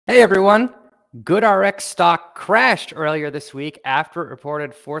Hey everyone, GoodRx stock crashed earlier this week after it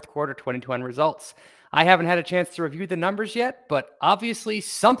reported fourth quarter 2021 results. I haven't had a chance to review the numbers yet, but obviously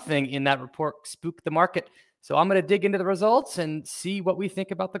something in that report spooked the market. So I'm going to dig into the results and see what we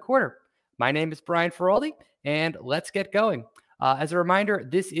think about the quarter. My name is Brian Feroldi, and let's get going. As a reminder,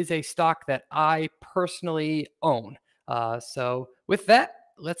 this is a stock that I personally own. So with that,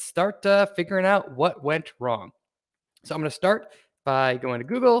 let's start figuring out what went wrong. So I'm going to start by going to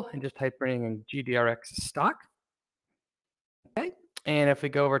Google and just typing in GDRX stock. Okay. And if we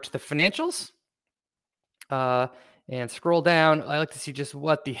go over to the financials and scroll down, I like to see just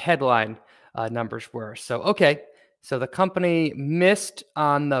what the headline numbers were. So the company missed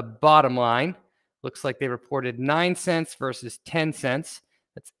on the bottom line. Looks like they reported 9 cents versus 10 cents.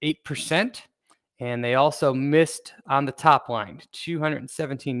 That's 8%. And they also missed on the top line.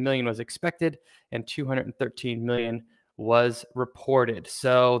 217 million was expected and 213 million was reported.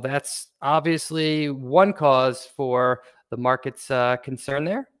 So that's obviously one cause for the market's concern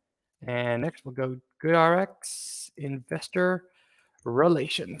there. And next we'll go GoodRx Investor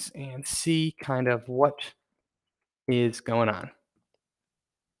Relations and see kind of what is going on.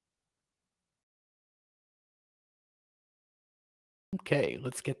 Okay,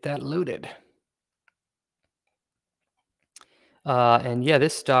 let's get that loaded. And yeah,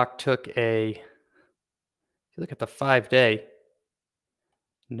 this stock took if you look at the 5-day,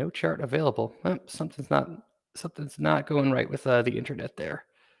 no chart available. Something's not going right with the internet there.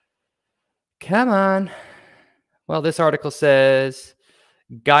 Come on. Well, this article says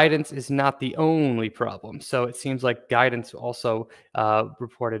guidance is not the only problem. So it seems like guidance also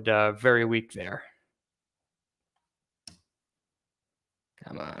reported very weak there.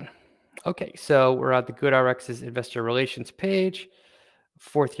 Come on. Okay, so we're at the GoodRx's investor relations page.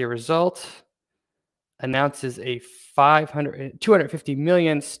 Fourth year result announces a 250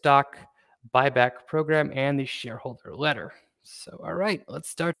 million stock buyback program and the shareholder letter. So, all right, let's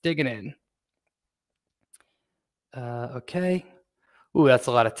start digging in. Okay. Ooh, that's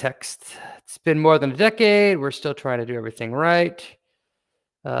a lot of text. It's been more than a decade. We're still trying to do everything right.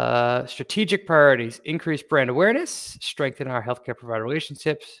 Strategic priorities: increase brand awareness, strengthen our healthcare provider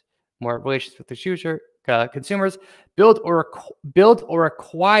relationships, more relations with the consumers, build or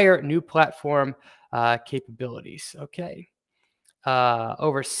acquire new platform capabilities. Okay.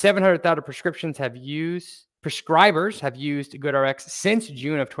 Over 700,000 prescribers have used GoodRx since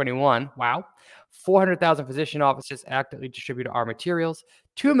June of 21. Wow. 400,000 physician offices actively distribute our materials.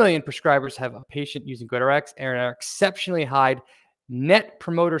 2 million prescribers have a patient using GoodRx, and our exceptionally high net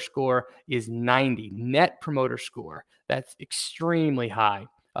promoter score is 90. Net promoter score. That's extremely high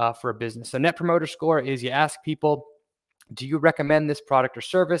for a business. So net promoter score is you ask people, do you recommend this product or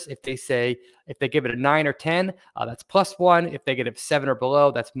service? If they give it a 9 or 10, that's +1. If they get a 7 or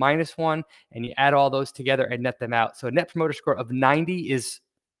below, that's -1. And you add all those together and net them out. So a net promoter score of 90 is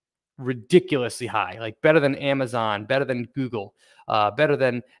ridiculously high, like better than Amazon, better than Google, better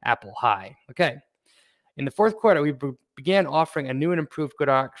than Apple high. Okay. In the fourth quarter, we began offering a new and improved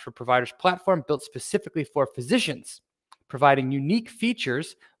GoodRx for Providers platform built specifically for physicians, providing unique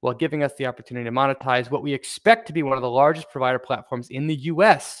features while giving us the opportunity to monetize what we expect to be one of the largest provider platforms in the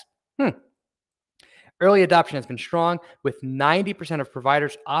US. Early adoption has been strong, with 90% of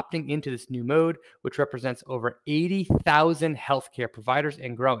providers opting into this new mode, which represents over 80,000 healthcare providers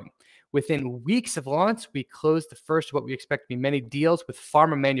and growing. Within weeks of launch, we closed the first of what we expect to be many deals with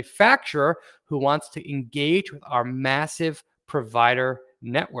pharma manufacturer who wants to engage with our massive provider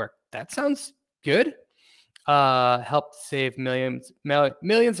network. That sounds good. Help save millions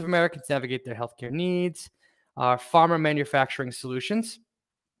of Americans navigate their healthcare needs. Pharma manufacturing solutions.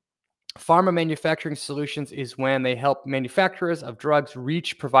 Pharma manufacturing solutions is when they help manufacturers of drugs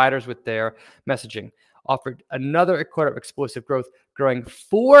reach providers with their messaging. Offered another quarter of explosive growth, growing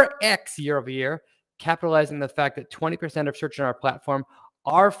 4x year over year, capitalizing on the fact that 20% of search on our platform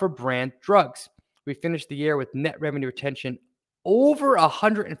are for brand drugs. We finished the year with net revenue retention over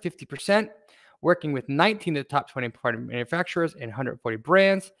 150%, working with 19 of the top 20 manufacturers and 140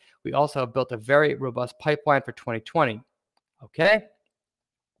 brands. We also have built a very robust pipeline for 2020. Okay.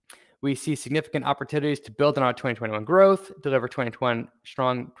 We see significant opportunities to build on our 2021 growth, deliver 2021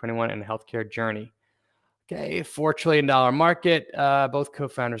 strong 21 and healthcare journey. Okay, $4 trillion market, both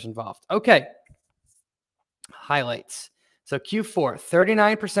co-founders involved. Okay, highlights. So Q4,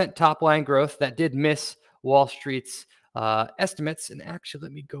 39% top line growth. That did miss Wall Street's estimates. And actually,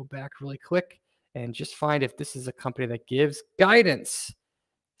 let me go back really quick and just find if this is a company that gives guidance.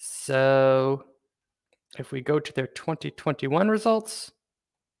 So if we go to their 2021 results,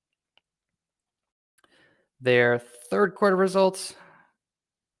 their third quarter results,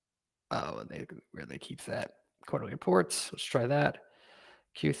 Oh, where they keep that. Quarterly reports. Let's try that.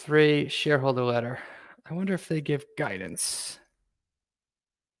 Q3 shareholder letter. I wonder if they give guidance.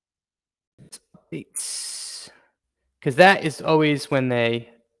 Updates. Because that is always when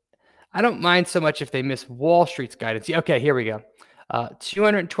I don't mind so much if they miss Wall Street's guidance. Yeah, okay, here we go.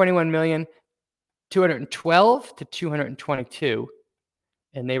 221 million, 212 to 222.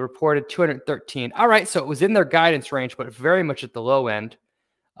 And they reported 213. All right, so it was in their guidance range, but very much at the low end.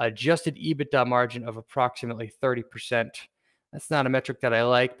 Adjusted EBITDA margin of approximately 30%. That's not a metric that I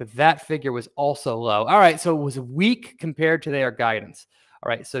like, but that figure was also low. All right, so it was weak compared to their guidance. All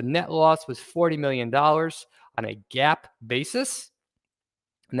right, so net loss was $40 million on a GAAP basis,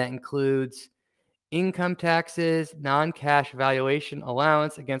 and that includes income taxes, non-cash valuation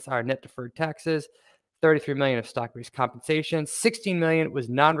allowance against our net deferred taxes, 33 million of stock-based compensation, 16 million was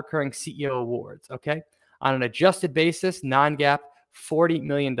non-recurring CEO awards. Okay, on an adjusted basis, non-GAAP, $40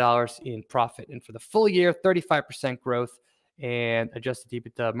 million in profit, and for the full year, 35% growth and adjusted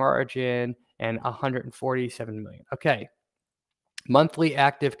EBITDA margin and 147 million. Okay, monthly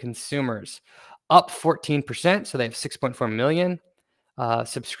active consumers up 14%, so they have 6.4 million.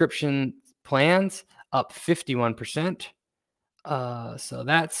 Subscription plans up 51%. So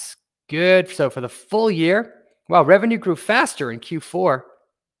that's good. So for the full year, wow, revenue grew faster in Q4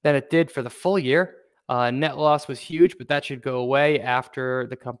 than it did for the full year. Net loss was huge, but that should go away after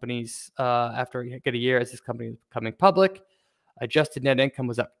the company's after you get a year as this company is becoming public. Adjusted net income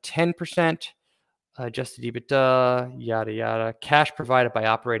was up 10%. Adjusted EBITDA, yada yada. Cash provided by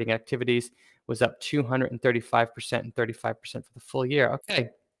operating activities was up 235% and 35% for the full year. Okay.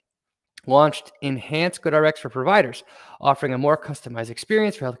 Launched Enhanced GoodRx for providers, offering a more customized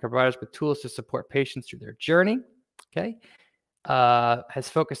experience for healthcare providers with tools to support patients through their journey. Okay. Has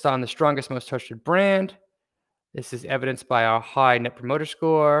focused on the strongest, most trusted brand. This is evidenced by our high net promoter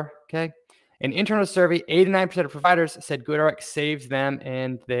score. Okay. An internal survey, 89% of providers said GoodRx saves them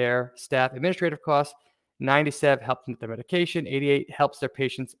and their staff administrative costs. 97 helps them with their medication. 88 helps their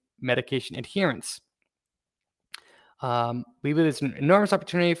patients' medication adherence. We believe it's an enormous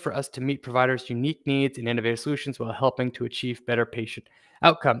opportunity for us to meet providers' unique needs and innovative solutions while helping to achieve better patient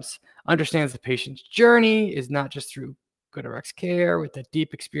outcomes. Understands the patient's journey is not just through GoodRx care. With a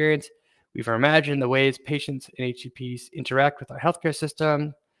deep experience, we've imagined the ways patients and HCPs interact with our healthcare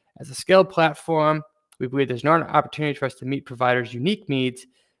system. As a scaled platform, we believe there's an opportunity for us to meet providers' unique needs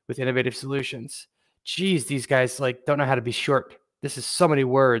with innovative solutions. Geez, these guys don't know how to be short. This is so many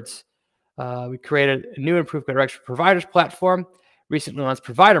words. We created a new improved GoodRx for Providers platform, recently launched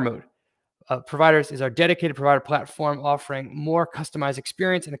Provider Mode. Providers is our dedicated provider platform offering more customized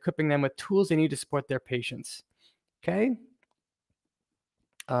experience and equipping them with tools they need to support their patients. Okay.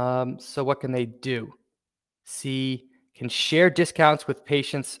 So what can they do? Can share discounts with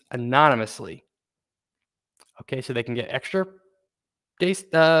patients anonymously. Okay, so they can get extra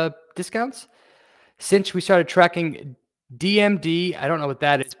discounts. Since we started tracking DMD, I don't know what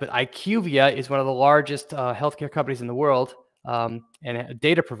that is, but IQVIA is one of the largest healthcare companies in the world and a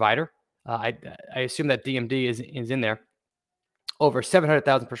data provider. I assume that DMD is in there. Over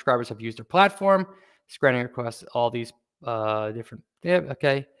 700,000 prescribers have used their platform, spreading across all these different. Yeah,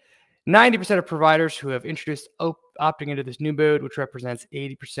 okay. 90% of providers who have introduced opting into this new mode, which represents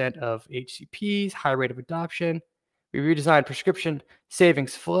 80% of HCPs, high rate of adoption. We redesigned prescription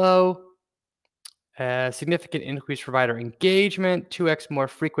savings flow. Significant increased provider engagement, 2x more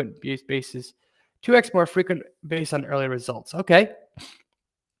frequent basis, 2x more frequent based on early results. Okay.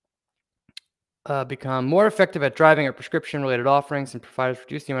 Become more effective at driving our prescription-related offerings, and providers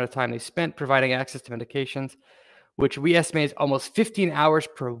reduce the amount of time they spent providing access to medications, which we estimate is almost 15 hours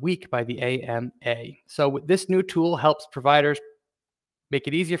per week by the AMA. So this new tool helps providers make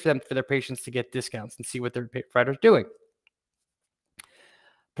it easier for their patients to get discounts and see what their provider's doing.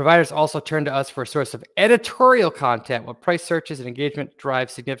 Providers also turn to us for a source of editorial content, while price searches and engagement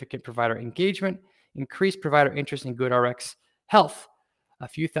drive significant provider engagement, increase provider interest in GoodRx Health. A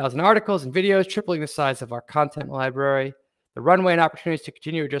few thousand articles and videos, tripling the size of our content library. The runway and opportunities to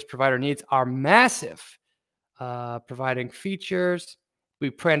continue to address provider needs are massive. Providing features.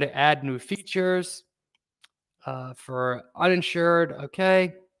 We plan to add new features for uninsured.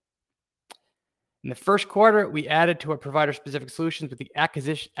 Okay. In the first quarter, we added to our provider-specific solutions with the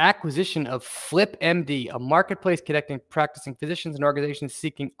acquisition of FlipMD, a marketplace connecting practicing physicians and organizations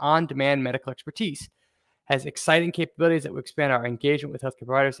seeking on-demand medical expertise. Has exciting capabilities that will expand our engagement with healthcare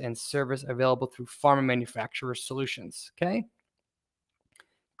providers and service available through pharma manufacturer solutions. Okay.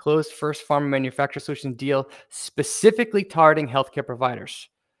 Closed first pharma manufacturer solution deal specifically targeting healthcare providers.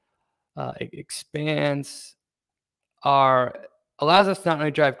 It expands our allows us to not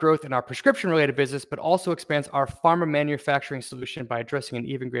only drive growth in our prescription-related business, but also expands our pharma manufacturing solution by addressing an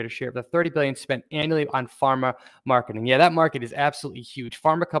even greater share of the $30 billion spent annually on pharma marketing. Yeah, that market is absolutely huge.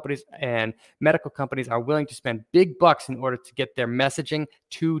 Pharma companies and medical companies are willing to spend big bucks in order to get their messaging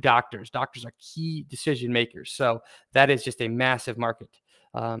to doctors. Doctors are key decision makers. So that is just a massive market.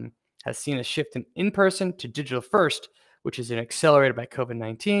 Has seen a shift in-person to digital first, which is accelerated by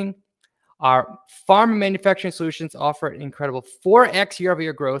COVID-19. Our pharma manufacturing solutions offer an incredible 4x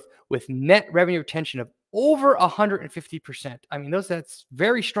year-over-year growth with net revenue retention of over 150%. I mean, that's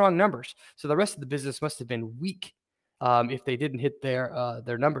very strong numbers. So the rest of the business must have been weak if they didn't hit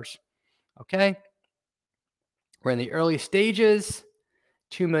their numbers. Okay. We're in the early stages,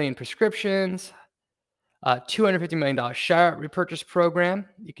 2 million prescriptions, $250 million share repurchase program.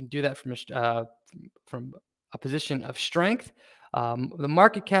 You can do that from a position of strength. The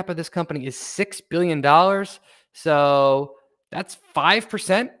market cap of this company is $6 billion. So that's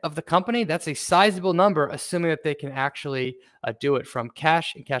 5% of the company. That's a sizable number, assuming that they can actually do it from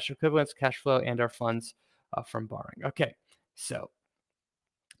cash and cash equivalents, cash flow, and our funds from borrowing. Okay, so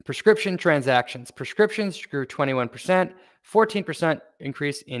prescription transactions. Prescriptions grew 21%, 14%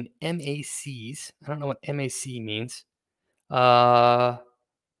 increase in MACs. I don't know what MAC means.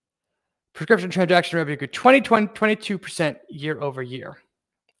 Prescription transaction revenue grew 22% year over year.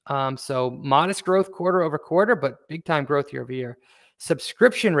 So modest growth quarter over quarter, but big time growth year over year.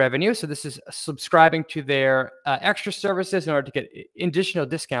 Subscription revenue, so this is subscribing to their extra services in order to get additional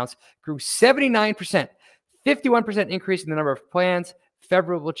discounts, grew 79%, 51% increase in the number of plans,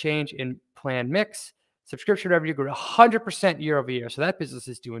 favorable change in plan mix. Subscription revenue grew 100% year over year, so that business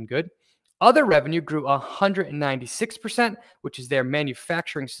is doing good. Other revenue grew 196%, which is their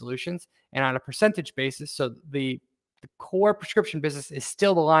manufacturing solutions, and on a percentage basis, so the core prescription business is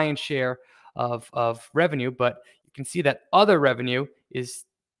still the lion's share of revenue, but you can see that other revenue is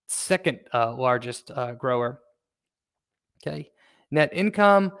second largest grower. Okay, net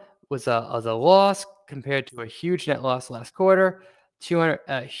income was a loss compared to a huge net loss last quarter.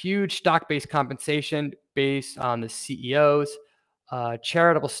 Huge stock-based compensation based on the CEOs.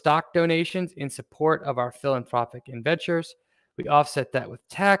 Charitable stock donations in support of our philanthropic ventures. We offset that with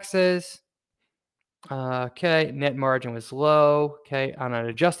taxes. Okay, net margin was low. Okay, on an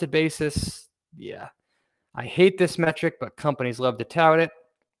adjusted basis, yeah, I hate this metric, but companies love to tout it.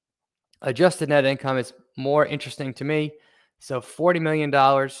 Adjusted net income is more interesting to me. So $40 million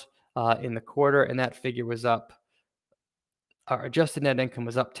in the quarter, and that figure was up. Our adjusted net income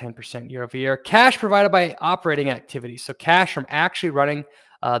was up 10% year over year. Cash provided by operating activities, so cash from actually running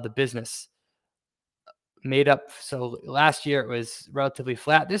the business, made up. So last year it was relatively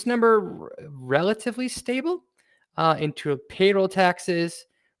flat. This number relatively stable into payroll taxes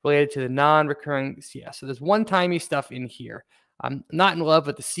related to the non-recurring. Yeah, so there's one-timey stuff in here. I'm not in love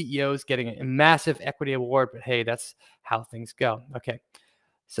with the CEOs getting a massive equity award, but hey, that's how things go. Okay,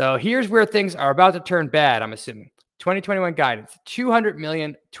 so here's where things are about to turn bad, I'm assuming. 2021 guidance, $200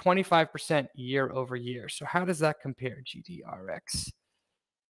 million, 25% year over year. So how does that compare, GDRX?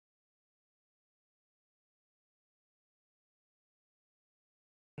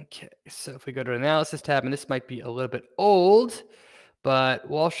 Okay, so if we go to analysis tab, and this might be a little bit old, but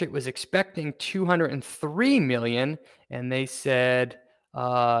Wall Street was expecting 203 million, and they said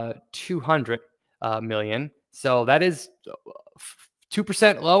 200 million. So that is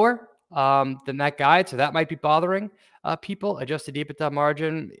 2% lower than that guide. So that might be bothering people. Adjusted EBITDA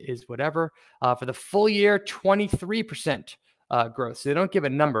margin is whatever. For the full year, 23% growth. So they don't give a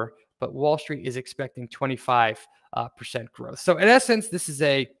number, but Wall Street is expecting 25% growth. So in essence, this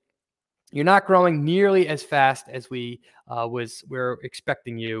is you're not growing nearly as fast as we're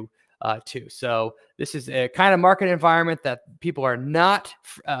expecting you to. So this is a kind of market environment that people are not,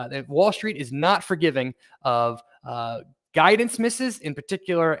 that Wall Street is not forgiving of guidance misses in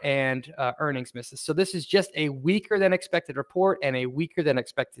particular and earnings misses. So this is just a weaker than expected report and a weaker than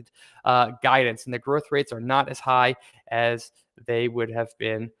expected guidance. And the growth rates are not as high as they would have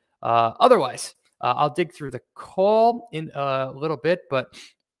been otherwise. I'll dig through the call in a little bit, but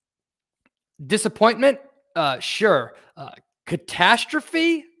disappointment, sure.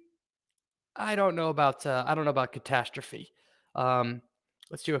 Catastrophe, I don't know about catastrophe.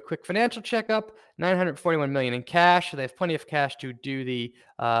 Let's do a quick financial checkup. $941 million in cash. So they have plenty of cash to do the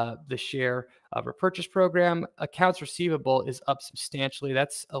share repurchase program. Accounts receivable is up substantially.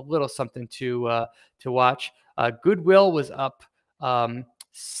 That's a little something to watch. Goodwill was up $70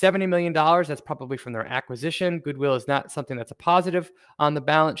 million. That's probably from their acquisition. Goodwill is not something that's a positive on the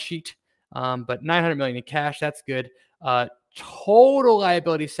balance sheet, but $900 million in cash. That's good. Total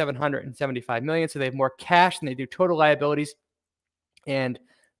liabilities $775 million. So they have more cash than they do total liabilities. And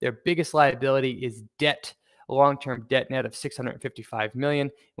their biggest liability is debt, long-term debt net of 655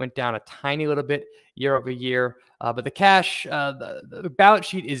 million. Went down a tiny little bit year over year, but the cash, the balance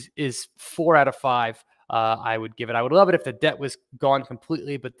sheet is 4 out of 5. I would give it. I would love it if the debt was gone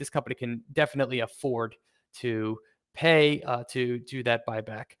completely, but this company can definitely afford to pay to do that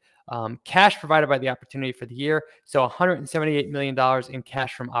buyback. Cash provided by the opportunity for the year, so $178 million in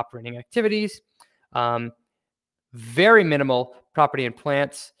cash from operating activities. Very minimal property and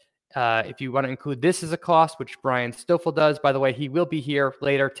plants. If you want to include this as a cost, which Brian Stoffel does, by the way, he will be here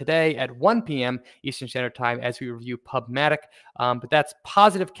later today at 1 p.m. Eastern Standard Time as we review Pubmatic. But that's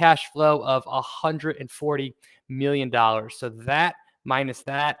positive cash flow of $140 million. So that minus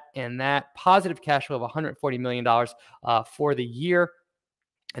that and that positive cash flow of $140 million for the year.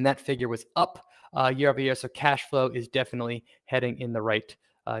 And that figure was up year over year. So cash flow is definitely heading in the right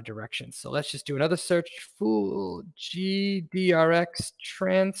direction. So let's just do another search. Full GDRX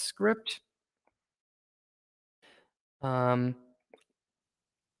transcript.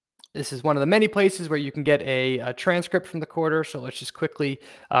 This is one of the many places where you can get a transcript from the quarter. So let's just quickly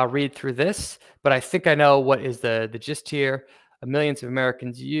read through this. But I think I know what is the gist here. Millions of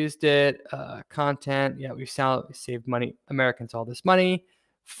Americans used it. Content. Yeah, we saved money. Americans all this money.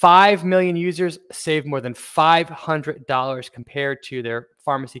 5 million users saved more than $500 compared to their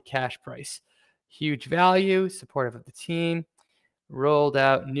pharmacy cash price. Huge value, supportive of the team. Rolled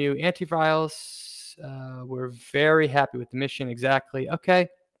out new antivirals. We're very happy with the mission. Exactly. Okay.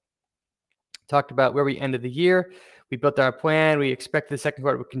 Talked about where we ended the year. We built our plan. We expect the second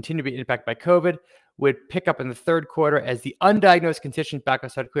quarter would continue to be impacted by COVID, would pick up in the third quarter as the undiagnosed conditions back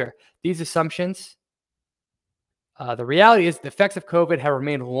started clear. These assumptions, the reality is the effects of COVID have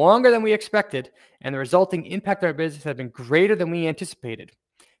remained longer than we expected, and the resulting impact on our business has been greater than we anticipated.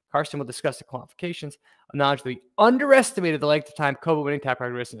 Carsten will discuss the qualifications, acknowledge that we underestimated the length of time COVID would impact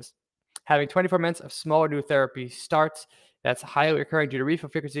our business. Having 24 months of smaller new therapy starts that's highly recurring due to refill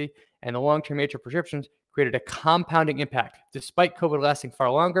frequency and the long-term nature of prescriptions created a compounding impact. Despite COVID lasting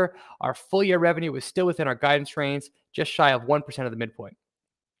far longer, our full-year revenue was still within our guidance range, just shy of 1% of the midpoint.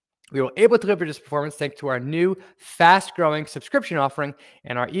 We were able to deliver this performance thanks to our new fast-growing subscription offering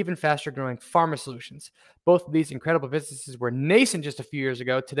and our even faster-growing pharma solutions. Both of these incredible businesses were nascent just a few years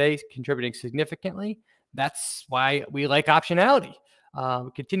ago, today contributing significantly. That's why we like optionality.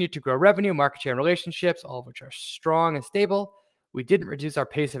 We continue to grow revenue, market share, and relationships, all of which are strong and stable. We didn't reduce our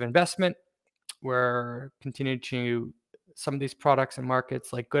pace of investment. We're continuing to some of these products and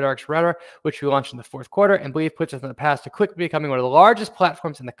markets like GoodRx Router, which we launched in the fourth quarter and believe puts us on the path to quickly becoming one of the largest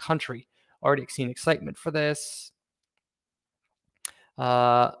platforms in the country. Already seen excitement for this.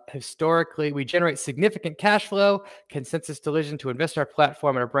 Historically, we generate significant cash flow. Consensus decision to invest in our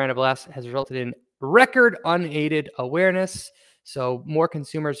platform and our brand of last has resulted in record unaided awareness. So more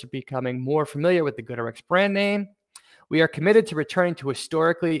consumers are becoming more familiar with the GoodRx brand name. We are committed to returning to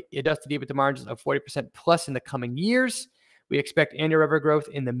historically adjusted EBITDA margins of 40% plus in the coming years. We expect annual revenue growth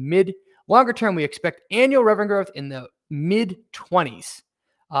in the longer term, we expect annual revenue growth in the mid-20s.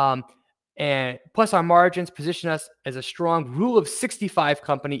 And plus our margins position us as a strong rule of 65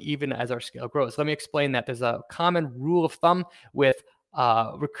 company, even as our scale grows. Let me explain that. There's a common rule of thumb with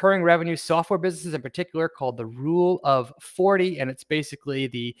recurring revenue software businesses in particular called the rule of 40. And it's basically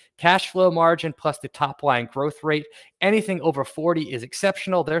the cash flow margin plus the top line growth rate. Anything over 40 is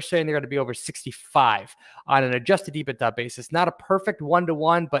exceptional. They're saying they're going to be over 65 on an adjusted EBITDA basis. Not a perfect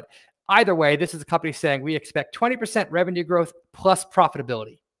one-to-one, but either way, this is a company saying we expect 20% revenue growth plus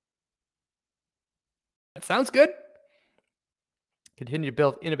profitability. That sounds good. Continue to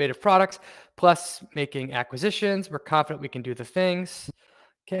build innovative products, plus making acquisitions. We're confident we can do the things.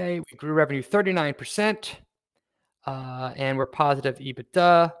 Okay, we grew revenue 39%, and we're positive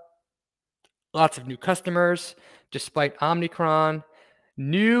EBITDA. Lots of new customers, despite Omicron.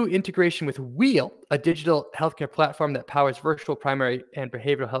 New integration with Wheel, a digital healthcare platform that powers virtual primary and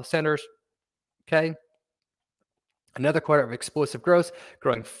behavioral health centers. Okay. Another quarter of explosive growth,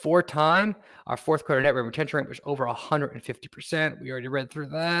 growing 4 times. Our fourth quarter net revenue retention rate was over 150%. We already read through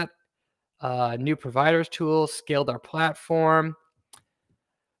that. New providers tools, scaled our platform.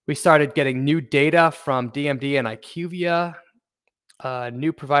 We started getting new data from DMD and IQVIA.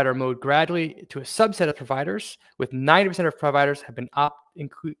 New provider mode gradually to a subset of providers, with 90% of providers have been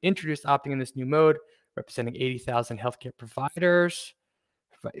introduced opting in this new mode, representing 80,000 healthcare providers.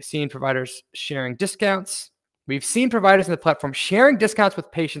 Seeing providers sharing discounts. We've seen providers in the platform sharing discounts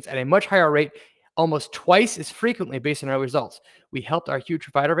with patients at a much higher rate, almost twice as frequently based on our results. We helped our huge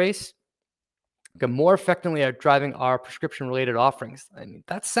provider base become more effectively at driving our prescription-related offerings. I mean,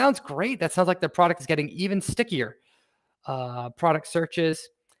 that sounds great. That sounds like their product is getting even stickier. product searches.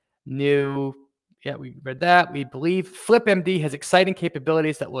 New, yeah, we read that. We believe FlipMD has exciting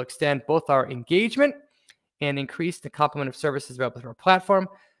capabilities that will extend both our engagement and increase the complement of services available through our platform.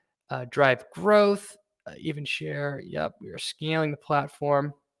 Drive growth, even share. Yep, we are scaling the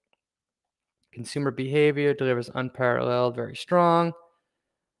platform. Consumer behavior delivers unparalleled, very strong.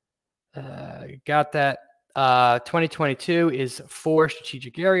 Got that. 2022 is 4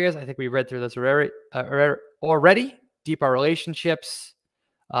 strategic areas. I think we read through those already. Deep our relationships,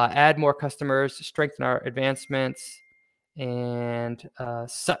 add more customers, strengthen our advancements, and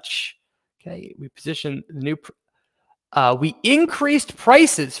such. Okay, we position the new. We increased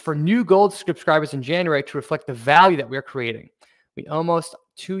prices for new gold subscribers in January to reflect the value that we're creating. We almost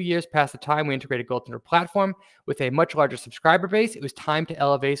 2 years past the time we integrated gold into our platform with a much larger subscriber base. It was time to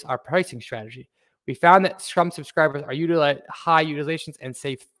elevate our pricing strategy. We found that some subscribers are high utilizations and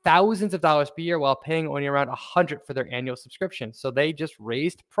save thousands of dollars per year while paying only around $100 for their annual subscription. So they just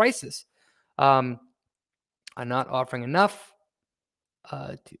raised prices. Are not offering enough.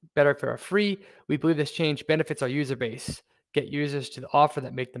 Better for our free. We believe this change benefits our user base. Get users to the offer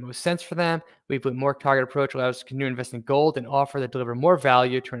that make the most sense for them. We believe more targeted approach allows us to continue investing in gold and offer that deliver more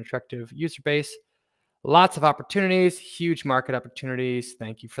value to an attractive user base. Lots of opportunities, huge market opportunities.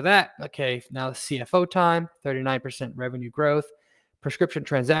 Thank you for that. Okay, now CFO time, 39% revenue growth. Prescription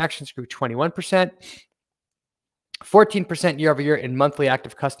transactions grew 21%, 14% year over year in monthly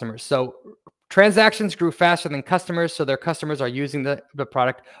active customers. So transactions grew faster than customers, so their customers are using the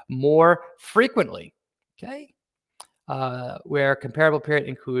product more frequently. Okay, where comparable period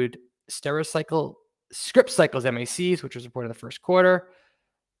include script cycles, MACs, which was reported in the first quarter.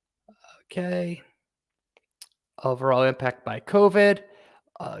 Okay. Overall impact by COVID.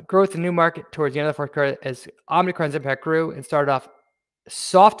 Growth in new market towards the end of the fourth quarter as Omicron's impact grew and started off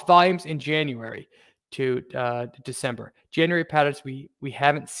soft volumes in January to December. January patterns we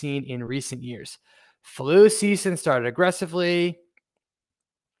haven't seen in recent years. Flu season started aggressively.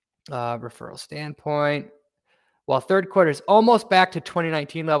 Referral standpoint. While third quarter is almost back to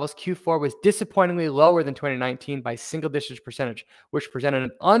 2019 levels, Q4 was disappointingly lower than 2019 by single digits percentage, which presented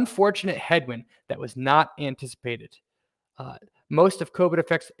an unfortunate headwind that was not anticipated. Most of COVID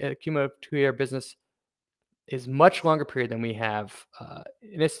effects cumulative to-year business is much longer period than we have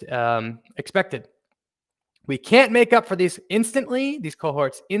expected. We can't make up for these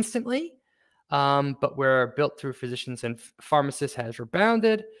cohorts instantly, but we're built through physicians and pharmacists has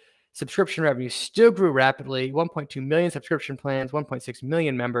rebounded. Subscription revenue still grew rapidly, 1.2 million subscription plans, 1.6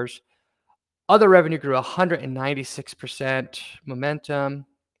 million members. Other revenue grew 196%. Momentum.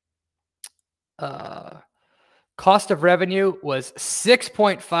 Cost of revenue was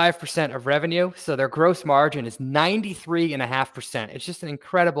 6.5% of revenue. So their gross margin is 93.5%. It's just an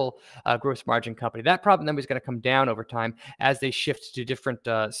incredible gross margin company. That problem number is going to come down over time as they shift to different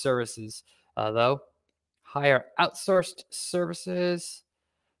services, though. Higher outsourced services.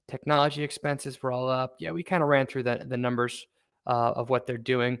 Technology expenses were all up. Yeah, we kind of ran through the numbers of what they're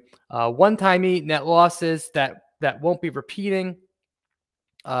doing. One-time net losses that won't be repeating.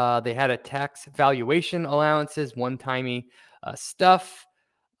 They had a tax valuation allowances, one-timey stuff.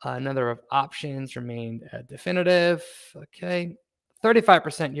 Another of options remained definitive. Okay,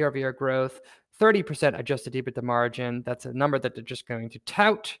 35% year-over-year growth, 30% adjusted EBITDA margin. That's a number that they're just going to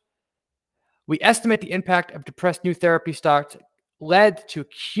tout. We estimate the impact of depressed new therapy stocks led to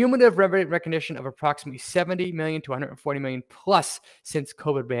cumulative revenue recognition of approximately 70 million to 140 million plus since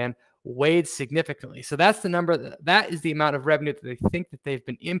COVID ban weighed significantly. So that's the number. That is the amount of revenue that they think that they've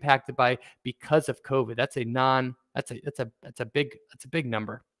been impacted by because of COVID. That's a big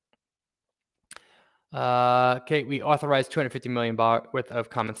number. Okay, we authorized $250 million worth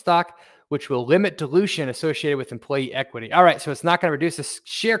of common stock, which will limit dilution associated with employee equity. All right, so it's not going to reduce the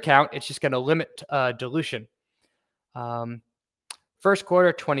share count. It's just going to limit dilution. First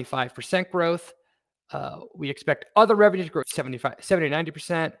quarter, 25% growth. We expect other revenues to grow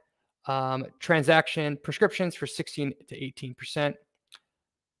 70-90%. Transaction prescriptions for 16 to 18%.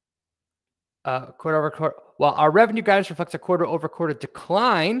 Quarter over quarter. While our revenue guidance reflects a quarter over quarter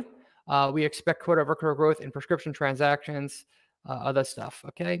decline, we expect quarter over quarter growth in prescription transactions, other stuff.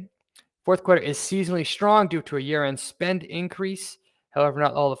 Okay. Fourth quarter is seasonally strong due to a year-end spend increase. However,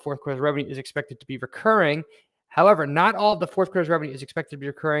 not all the fourth quarter's revenue is expected to be recurring. However, not all of the fourth quarter's revenue is expected to be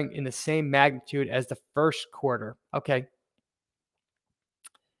recurring in the same magnitude as the first quarter. Okay.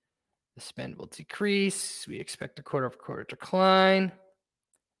 The spend will decrease. We expect a quarter over quarter decline.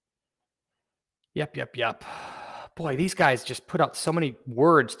 Yep. Boy, these guys just put out so many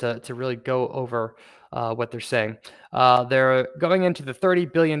words to really go over what they're saying. They're going into the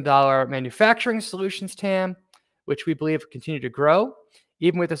 $30 billion manufacturing solutions TAM. which we believe will continue to grow.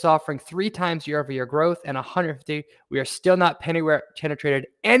 Even with this offering 3 times year-over-year growth and 150, we are still not penetrated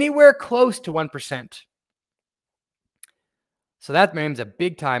anywhere close to 1%. So that means a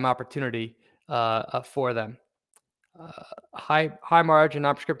big time opportunity for them. High margin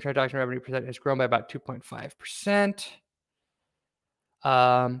non-prescription transaction revenue percent has grown by about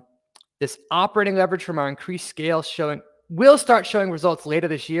 2.5%. This operating leverage from our increased scale will start showing results later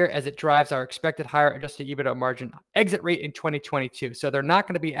this year as it drives our expected higher adjusted EBITDA margin exit rate in 2022. So they're not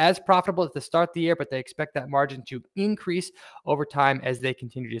going to be as profitable at the start of the year, but they expect that margin to increase over time as they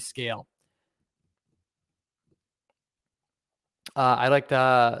continue to scale. I like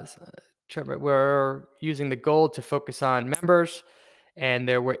the we're using the gold to focus on members, and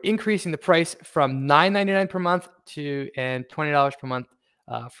we're increasing the price from $9.99 per month and $20 per month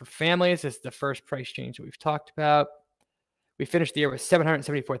for families. This is the first price change that we've talked about. We finished the year with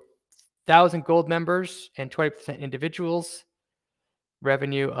 774,000 gold members and 20% individuals.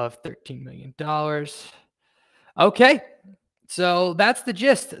 Revenue of $13 million. Okay, so that's the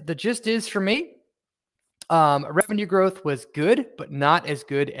gist. The gist is, for me, revenue growth was good, but not as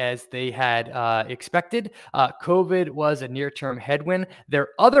good as they had expected. COVID was a near-term headwind. Their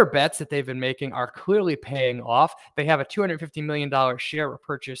other bets that they've been making are clearly paying off. They have a $250 million share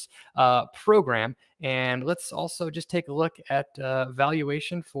repurchase program. And let's also just take a look at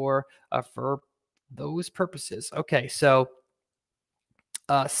valuation for those purposes. Okay, so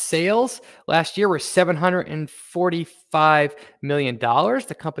sales last year were $745 million.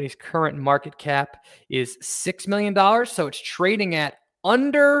 The company's current market cap is $6 million. So it's trading at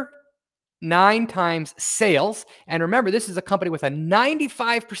under 9 times sales. And remember, this is a company with a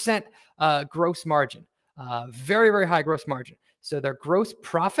 95% gross margin, very, very high gross margin. So their gross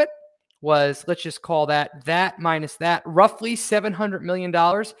profit was, let's just call that minus that, roughly $700 million,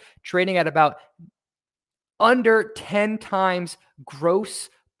 trading at about under 10 times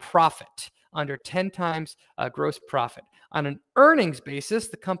gross profit, under 10 times gross profit. On an earnings basis,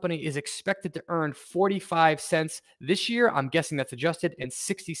 the company is expected to earn 45 cents this year. I'm guessing that's adjusted, and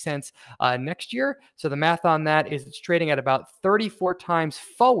 60 cents next year. So the math on that is it's trading at about 34 times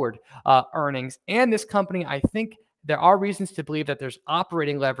forward earnings. And this company, I think there are reasons to believe that there's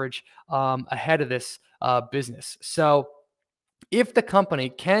operating leverage ahead of this business. So if the company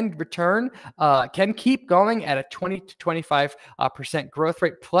can can keep going at a 20 to 25% growth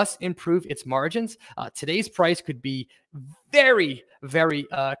rate plus improve its margins, today's price could be very, very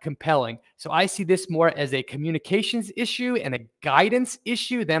compelling. So I see this more as a communications issue and a guidance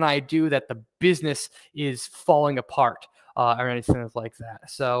issue than I do that the business is falling apart or anything like that.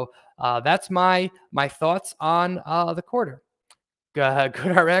 So that's my thoughts on the quarter.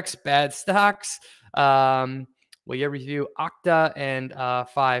 GoodRx, bad stocks. We'll review Okta and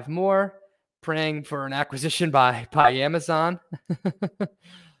 5 more. Praying for an acquisition by Amazon.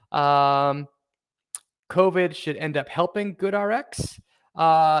 COVID should end up helping GoodRx.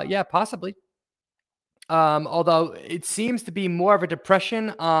 Yeah, possibly. Although it seems to be more of a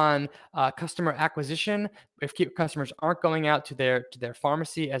depression on customer acquisition if customers aren't going out to their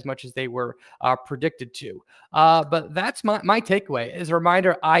pharmacy as much as they were predicted to. But that's my takeaway. As a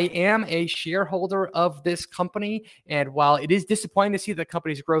reminder, I am a shareholder of this company, and while it is disappointing to see the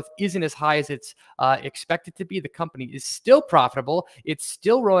company's growth isn't as high as it's expected to be, the company is still profitable. It's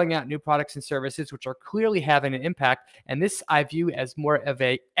still rolling out new products and services, which are clearly having an impact. And this I view as more of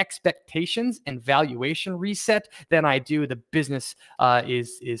a expectations and valuation reset than I do the business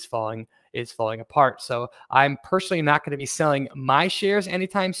is falling apart. So I'm personally not going to be selling my shares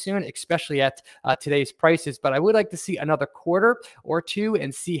anytime soon, especially at today's prices. But I would like to see another quarter or two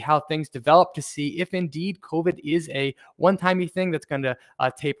and see how things develop to see if indeed COVID is a one-timey thing that's going to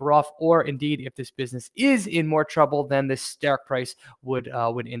taper off, or indeed if this business is in more trouble than this stock price would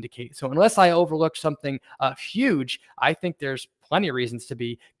indicate. So unless I overlook something huge, I think there's plenty of reasons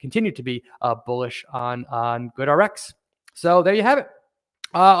to continue to be bullish on GoodRx. So there you have it.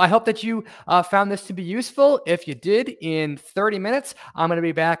 I hope that you found this to be useful. If you did, in 30 minutes, I'm going to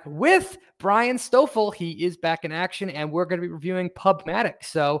be back with Brian Stoffel. He is back in action, and we're going to be reviewing PubMatic.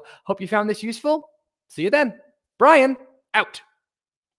 So hope you found this useful. See you then. Brian, out.